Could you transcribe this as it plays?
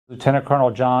Lieutenant Colonel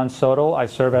John Soto. I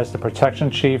serve as the Protection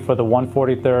Chief for the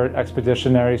 143rd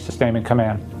Expeditionary Sustainment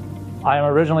Command. I am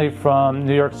originally from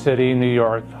New York City, New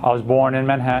York. I was born in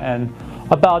Manhattan,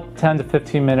 about 10 to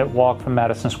 15 minute walk from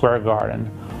Madison Square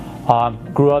Garden.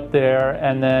 Grew up there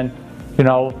and then,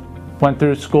 went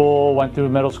through school, went through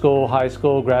middle school, high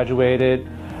school, graduated,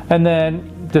 and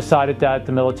then decided that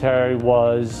the military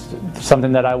was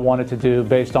something that I wanted to do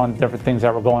based on different things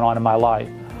that were going on in my life.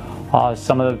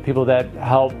 Some of the people that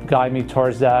helped guide me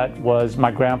towards that was my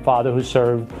grandfather, who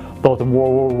served both in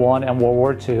World War I and World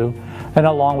War II, and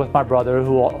along with my brother,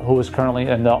 who was currently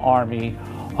in the Army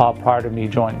prior to me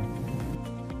joining.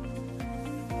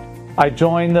 I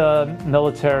joined the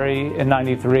military in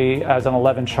 '93 as an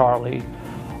 11 Charlie,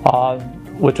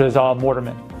 which was a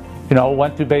mortarman.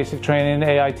 Went through basic training,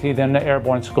 AIT, then the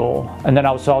airborne school. And then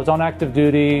I was on active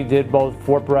duty, did both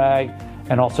Fort Bragg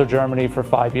and also Germany for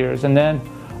 5 years. And then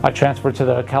I transferred to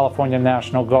the California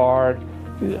National Guard,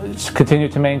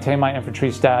 continued to maintain my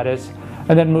infantry status,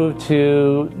 and then moved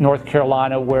to North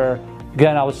Carolina, where,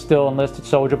 again, I was still enlisted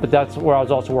soldier, but that's where I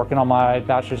was also working on my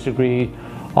bachelor's degree,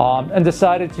 and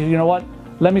decided to,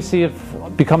 let me see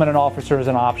if becoming an officer is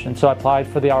an option. So I applied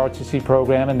for the ROTC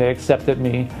program, and they accepted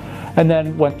me, and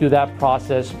then went through that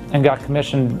process and got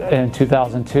commissioned in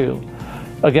 2002.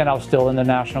 Again, I was still in the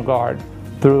National Guard.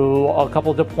 Through a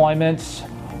couple of deployments,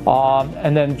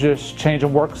 and then just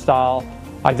changing work style,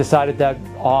 I decided that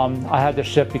I had to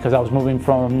shift because I was moving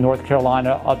from North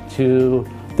Carolina up to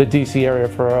the DC area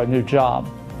for a new job,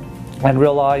 and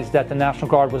realized that the National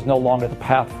Guard was no longer the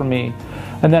path for me.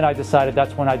 And then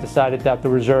that's when I decided that the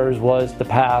reserves was the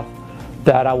path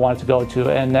that I wanted to go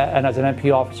to. And as an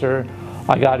MP officer,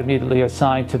 I got immediately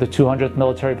assigned to the 200th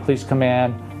Military Police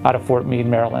Command out of Fort Meade,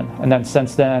 Maryland. And then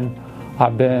since then,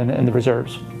 I've been in the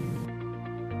reserves.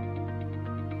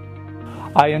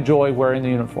 I enjoy wearing the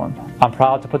uniform. I'm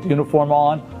proud to put the uniform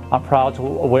on. I'm proud to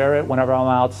wear it whenever I'm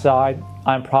outside.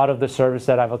 I'm proud of the service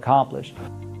that I've accomplished.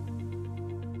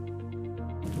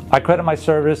 I credit my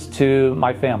service to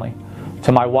my family,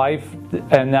 to my wife,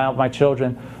 and now my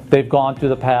children. They've gone through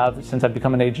the path since I've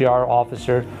become an AGR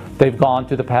officer. They've gone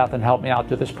through the path and helped me out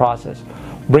through this process.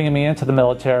 Bringing me into the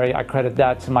military, I credit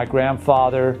that to my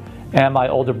grandfather and my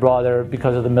older brother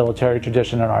because of the military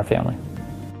tradition in our family.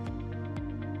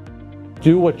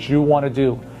 Do what you want to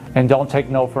do, and don't take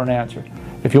no for an answer.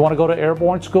 If you want to go to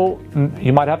airborne school,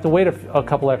 you might have to wait a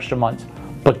couple extra months,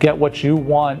 but get what you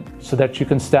want so that you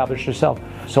can establish yourself.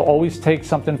 So always take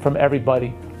something from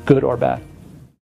everybody, good or bad.